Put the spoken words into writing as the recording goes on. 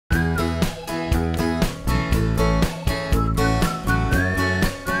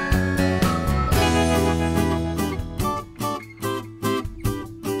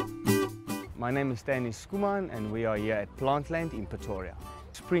My name is Stanley Skuman and we are here at Plantland in Pretoria.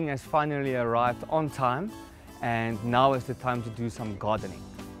 Spring has finally arrived on time and now is the time to do some gardening.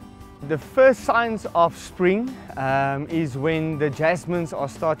 The first signs of spring is when the jasmines are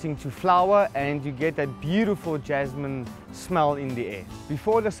starting to flower and you get that beautiful jasmine smell in the air.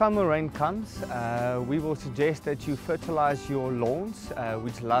 Before the summer rain comes, we will suggest that you fertilize your lawns,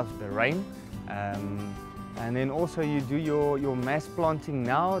 which love the rain. And then also you do your mass planting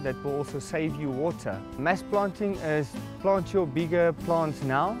now. That will also save you water. Mass planting is plant your bigger plants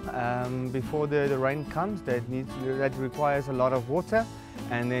now before the rain comes. That requires a lot of water.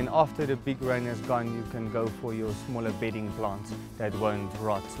 And then after the big rain is gone, you can go for your smaller bedding plants that won't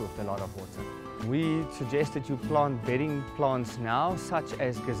rot with a lot of water. We suggest that you plant bedding plants now, such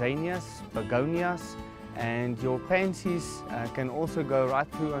as gazanias, begonias, and your pansies can also go right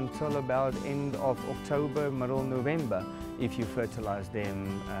through until about end of October, middle November, if you fertilize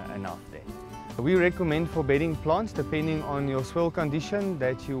them enough there. We recommend for bedding plants, depending on your soil condition,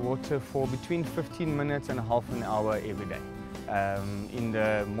 that you water for between 15 minutes and half an hour every day, in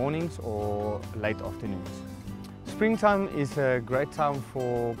the mornings or late afternoons. Springtime is a great time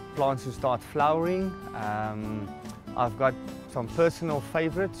for plants to start flowering. I've got some personal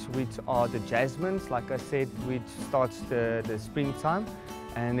favorites, which are the jasmines, like I said, which starts the springtime.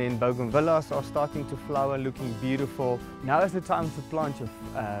 And then bougainvilleas are starting to flower, looking beautiful. Now is the time to plant your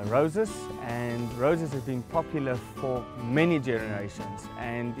roses, and roses have been popular for many generations.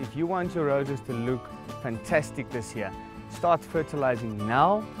 And if you want your roses to look fantastic this year, start fertilizing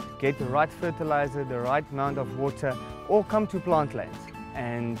now, get the right fertilizer, the right amount of water, or come to Plantland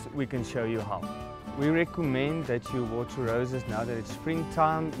and we can show you how. We recommend that you water roses now that it's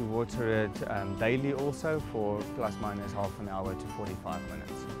springtime. You water it daily also for plus minus half an hour to 45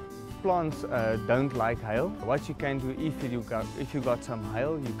 minutes. Plants don't like hail. What you can do if you got some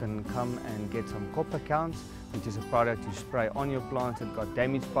hail, you can come and get some copper counts, which is a product you spray on your plants that got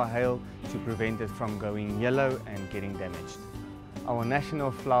damaged by hail to prevent it from going yellow and getting damaged. Our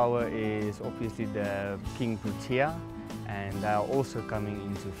national flower is obviously the King Protea, and they are also coming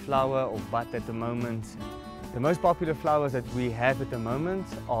into flower or bud at the moment. The most popular flowers that we have at the moment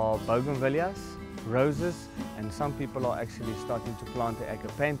are bougainvilleas, roses, and some people are actually starting to plant the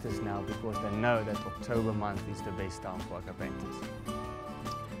agapanthus now because they know that October month is the best time for agapanthus.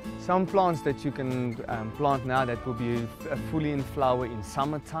 Some plants that you can plant now that will be fully in flower in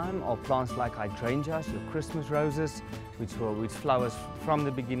summertime are plants like hydrangeas, your Christmas roses, which flowers from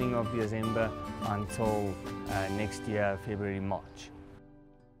the beginning of December until next year, February, March.